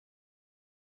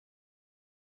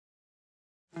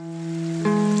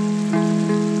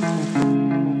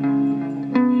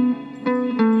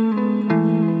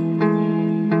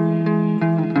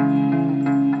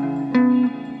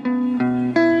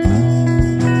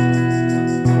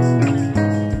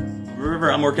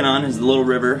working on is the Little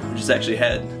River, which has actually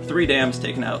had 3 dams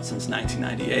taken out since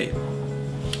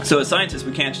 1998. So as scientists,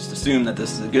 we can't just assume that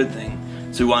this is a good thing,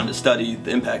 so we wanted to study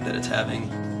the impact that it's having.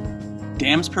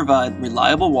 Dams provide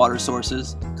reliable water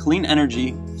sources, clean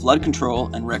energy, flood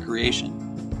control, and recreation.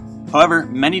 However,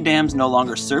 many dams no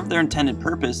longer serve their intended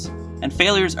purpose, and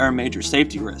failures are a major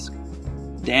safety risk.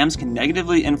 Dams can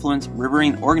negatively influence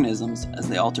riverine organisms as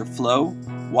they alter flow,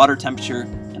 water temperature,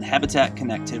 and habitat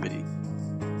connectivity.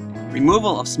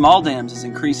 Removal of small dams is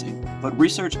increasing, but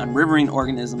research on riverine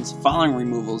organisms following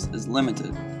removals is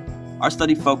limited. Our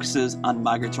study focuses on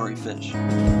migratory fish.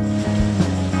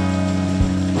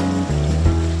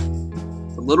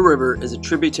 The Little River is a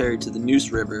tributary to the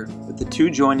Neuse River, with the 2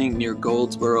 joining near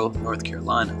Goldsboro, North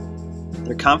Carolina.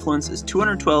 Their confluence is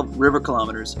 212 river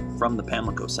kilometers from the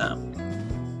Pamlico Sound.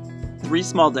 3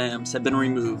 small dams have been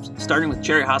removed, starting with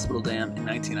Cherry Hospital Dam in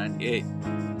 1998.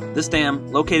 This dam,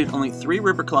 located only 3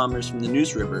 river kilometers from the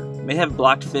Neuse River, may have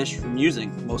blocked fish from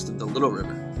using most of the Little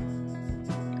River.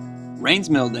 Rains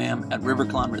Mill Dam at river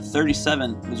kilometer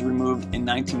 37 was removed in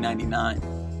 1999.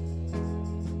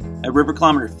 At river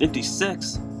kilometer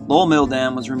 56, Lowell Mill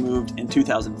Dam was removed in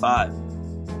 2005.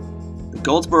 The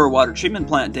Goldsboro Water Treatment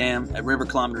Plant Dam at river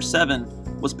kilometer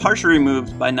 7 was partially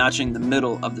removed by notching the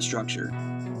middle of the structure.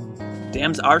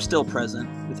 Dams are still present,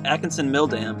 with Atkinson Mill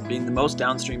Dam being the most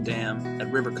downstream dam at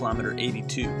river kilometer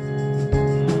 82.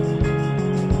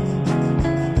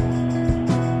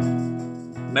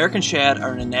 American shad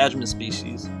are an anadromous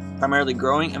species, primarily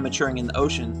growing and maturing in the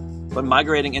ocean, but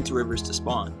migrating into rivers to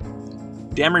spawn.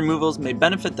 Dam removals may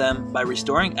benefit them by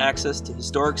restoring access to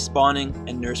historic spawning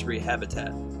and nursery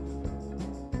habitat.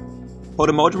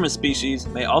 Potamodromous species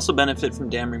may also benefit from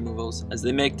dam removals as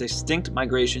they make distinct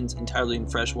migrations entirely in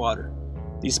fresh water.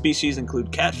 These species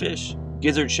include catfish,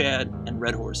 gizzard shad, and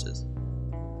red horses.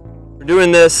 We're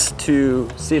doing this to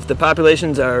see if the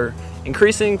populations are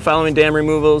increasing following dam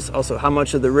removals, also how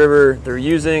much of the river they're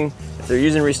using, if they're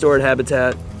using restored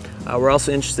habitat. We're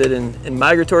also interested in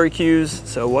migratory cues,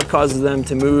 so what causes them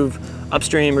to move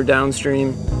upstream or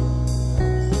downstream.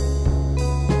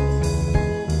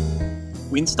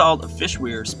 We installed a fish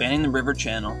weir spanning the river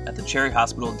channel at the Cherry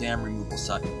Hospital dam removal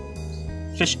site.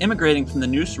 Fish immigrating from the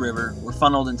Neuse River were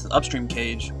funneled into the upstream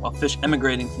cage, while fish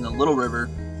immigrating from the Little River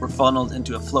were funneled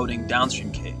into a floating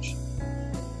downstream cage.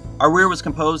 Our weir was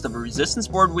composed of a resistance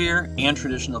board weir and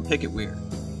traditional picket weir.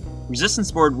 Resistance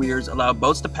board weirs allow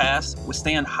boats to pass,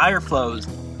 withstand higher flows,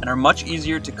 and are much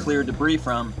easier to clear debris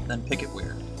from than picket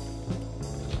weir.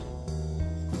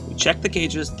 We check the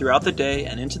cages throughout the day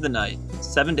and into the night,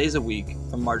 7 days a week,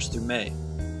 from March through May.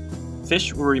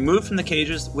 Fish were removed from the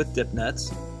cages with dip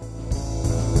nets,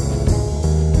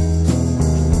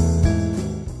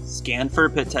 scanned for a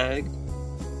pit tag,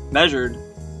 measured,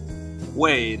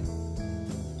 weighed,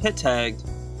 pit tagged,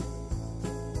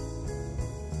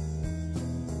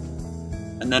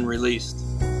 and then released.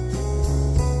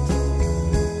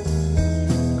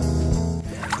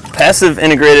 Passive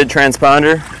integrated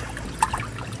transponder,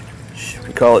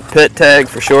 we call it pit tag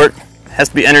for short, has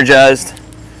to be energized,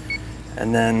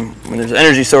 and then when there's an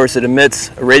energy source it emits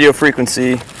a radio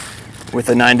frequency with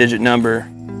a 9-digit number.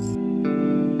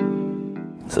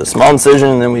 So a small incision,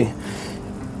 and then we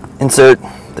insert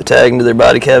the tag into their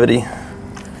body cavity.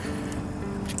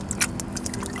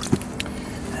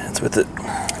 That's with it.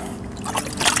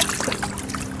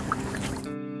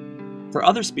 For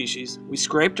other species, we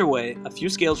scraped away a few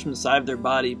scales from the side of their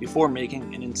body before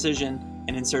making an incision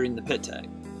and inserting the pit tag.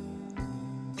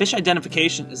 Fish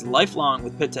identification is lifelong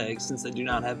with pit tags since they do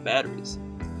not have batteries.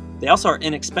 They also are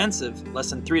inexpensive, less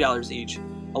than $3 each,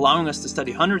 allowing us to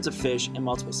study hundreds of fish and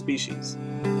multiple species.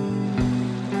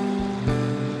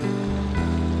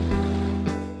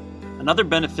 Another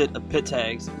benefit of pit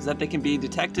tags is that they can be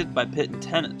detected by pit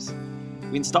antennas.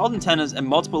 We installed antennas at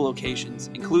multiple locations,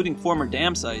 including former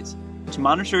dam sites, to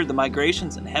monitor the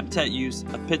migrations and habitat use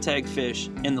of pit tagged fish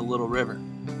in the Little River.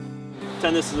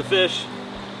 Pretend this is a fish.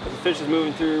 As the fish is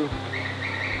moving through,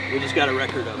 we just got a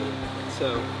record of it.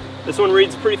 So this one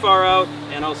reads pretty far out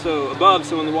and also above,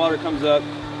 so when the water comes up,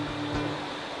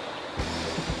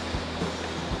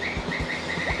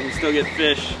 you can still get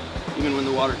fish even when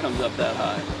the water comes up that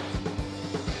high.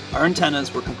 Our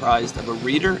antennas were comprised of a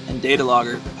reader and data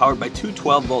logger powered by 2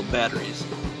 12-volt batteries,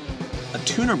 a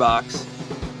tuner box,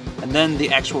 and then the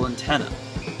actual antenna,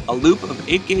 a loop of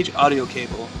 8-gauge audio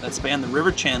cable that spanned the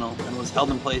river channel and was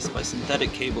held in place by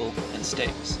synthetic cable and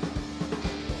stakes.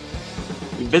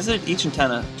 We visited each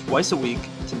antenna twice a week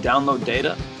to download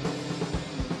data,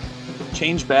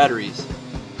 change batteries,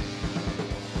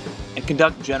 and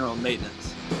conduct general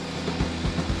maintenance.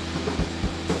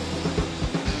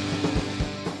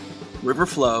 river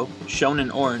flow, shown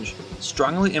in orange,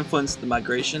 strongly influenced the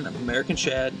migration of American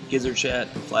shad, gizzard shad,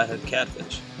 and flathead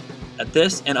catfish. At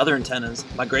this and other antennas,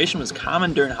 migration was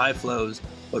common during high flows,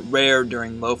 but rare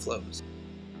during low flows.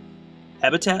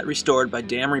 Habitat restored by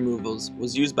dam removals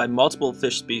was used by multiple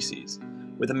fish species,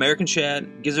 with American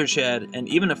shad, gizzard shad, and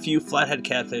even a few flathead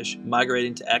catfish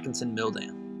migrating to Atkinson Mill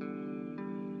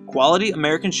Dam. Quality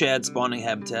American shad spawning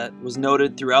habitat was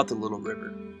noted throughout the Little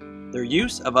River. Their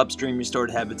use of upstream restored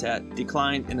habitat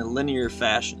declined in a linear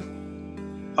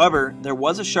fashion. However, there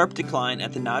was a sharp decline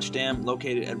at the Notch Dam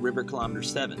located at River Kilometer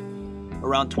 7.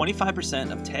 Around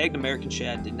 25% of tagged American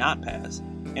shad did not pass,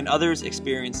 and others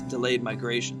experienced delayed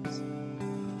migrations.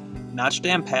 Notch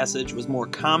Dam passage was more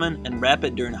common and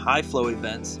rapid during high flow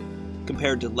events,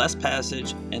 compared to less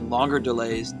passage and longer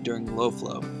delays during low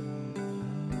flow.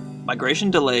 Migration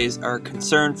delays are a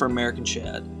concern for American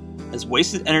shad, as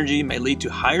wasted energy may lead to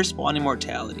higher spawning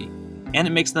mortality, and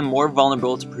it makes them more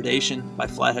vulnerable to predation by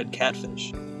flathead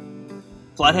catfish.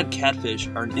 Flathead catfish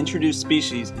are an introduced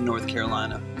species in North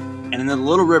Carolina, and in the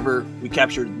Little River we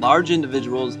captured large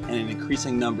individuals and an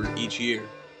increasing number each year.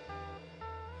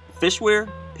 Fish weir,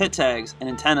 pit tags, and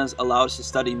antennas allow us to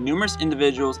study numerous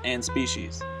individuals and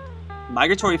species.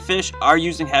 Migratory fish are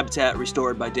using habitat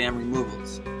restored by dam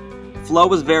removals. Flow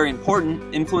was very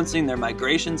important, influencing their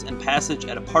migrations and passage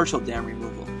at a partial dam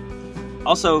removal.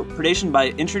 Also, predation by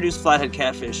introduced flathead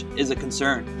catfish is a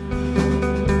concern.